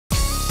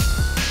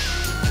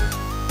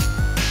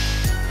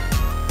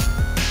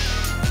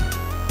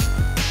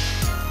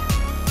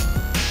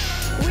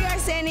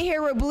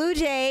for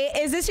BleuJay.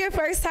 Is this your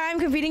first time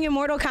competing in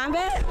Mortal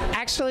Kombat?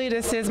 Actually,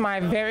 this is my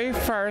very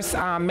first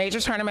major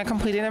tournament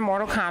completed in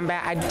Mortal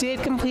Kombat. I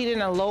did complete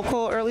in a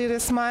local earlier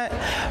this month,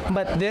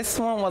 but this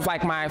one was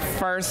like my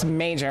first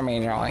major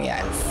one,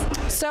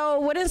 yes. So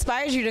what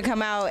inspires you to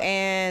come out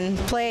and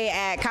play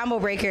at Combo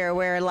Breaker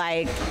where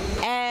like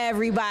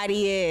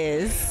everybody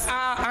is?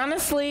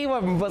 Honestly,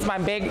 what was my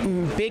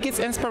biggest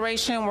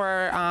inspiration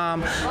were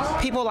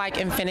people like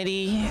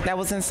Infinitii that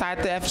was inside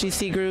the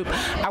FGC group.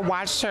 I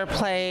watched her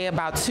play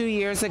about 2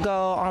 years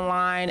ago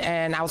online,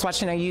 and I was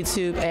watching her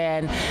YouTube,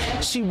 and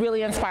she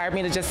really inspired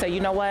me to just say,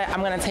 you know what,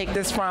 I'm going to take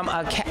this from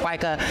a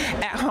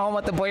at home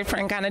with the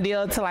boyfriend kind of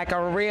deal to like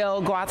a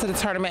real go out to the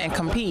tournament and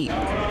compete.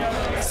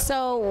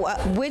 So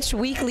which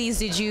weeklies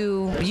did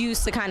you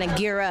use to kind of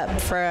gear up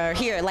for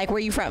here? Like, where are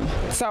you from?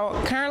 So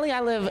currently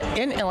I live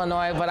in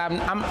Illinois, but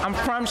I'm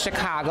from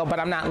Chicago, but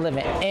I'm not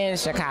living in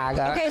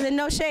Chicago. Okay, then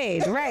no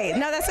shade, right?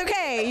 No, that's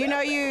okay. You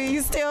know, you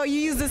use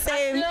the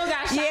same. I still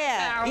got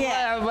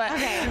yeah. But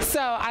okay. So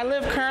I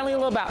live currently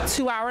about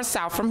 2 hours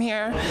south from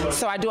here.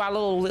 So I do our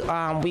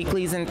little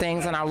weeklies and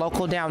things in our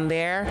local down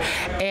there,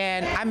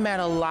 and I met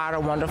a lot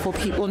of wonderful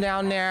people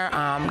down there.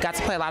 Got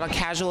to play a lot of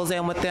casuals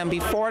in with them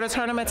before the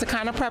tournament to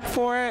kind of prep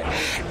for it.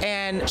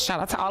 And shout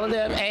out to all of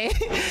them. And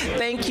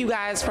thank you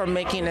guys for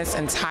making this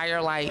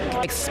entire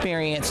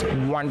experience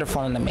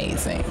wonderful and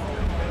amazing.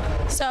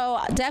 So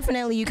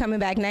definitely you coming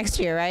back next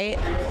year, right?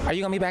 Are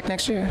you gonna be back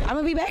next year? I'm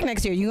gonna be back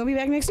next year. You gonna be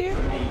back next year?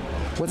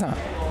 What time?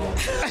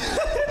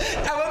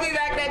 I will be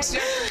back next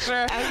year for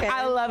sure. Okay.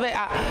 I love it.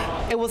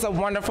 It was a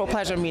wonderful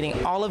pleasure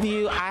meeting all of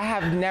you. I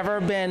have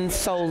never been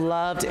so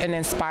loved and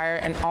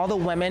inspired, and all the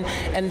women.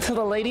 And to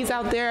the ladies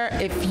out there,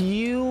 if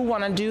you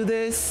want to do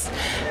this,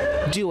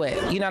 do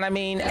it. You know what I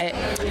mean?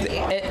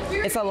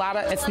 It's a lot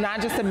of. It's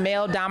not just a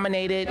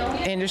male-dominated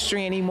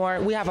industry anymore.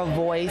 We have a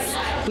voice.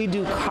 We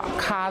do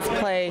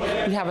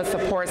cosplay. We have a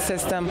support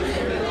system.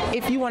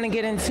 If you want to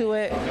get into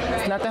it,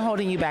 there's nothing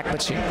holding you back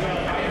but you.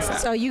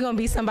 So you're gonna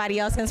be somebody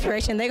else's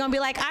inspiration. They're gonna be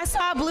like, I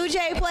saw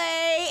BleuJay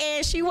play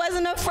and she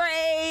wasn't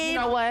afraid. You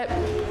know what?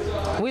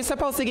 We're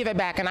supposed to give it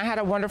back, and I had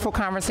a wonderful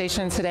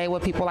conversation today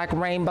with people like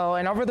Rainbow,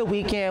 and over the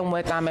weekend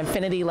with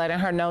Infinitii, letting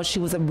her know she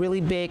was a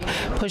really big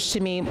push to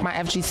me. My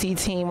FGC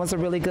team was a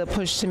really good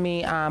push to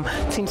me.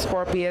 Team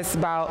Scorpius,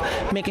 about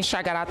making sure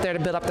I got out there to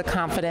build up the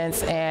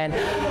confidence, and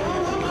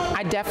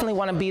I definitely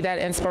want to be that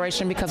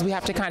inspiration, because we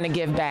have to kind of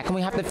give back and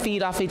we have to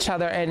feed off each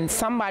other, and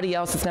somebody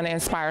else is going to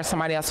inspire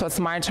somebody else. So it's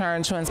my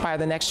turn to inspire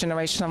the next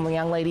generation of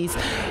young ladies,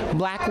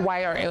 black,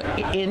 white, or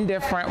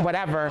indifferent,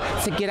 whatever,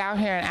 to get out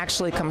here and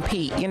actually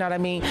compete. You know what I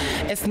mean?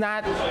 It's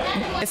not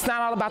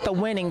all about the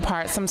winning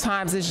part.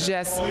 Sometimes it's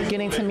just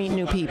getting to meet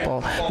new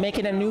people,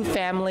 making a new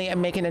family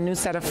and making a new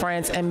set of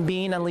friends, and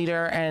being a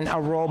leader and a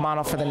role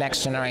model for the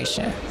next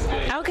generation.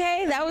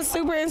 Okay, that was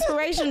super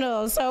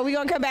inspirational. So we're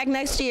going to come back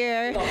next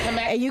year,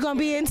 and you're going to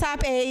be in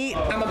top 8.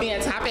 I'm going to be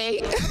in top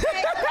 8. Okay,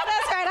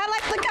 that's right. I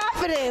like the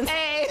confidence.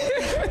 Hey.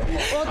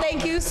 Well,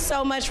 thank you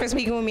so much for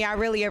speaking with me. I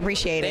really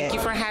appreciate it. Thank you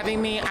for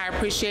having me. I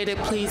appreciate it.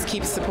 Please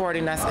keep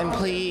supporting us, and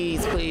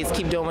please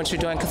keep doing what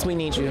you're doing, because we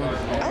need you.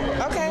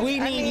 Oh, okay. We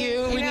need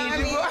you. We need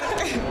you.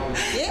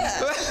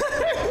 Yeah.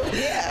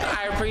 Yeah.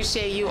 I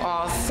appreciate you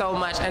all so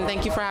much, and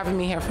thank you for having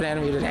me here for the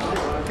interview today.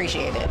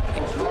 Appreciate it.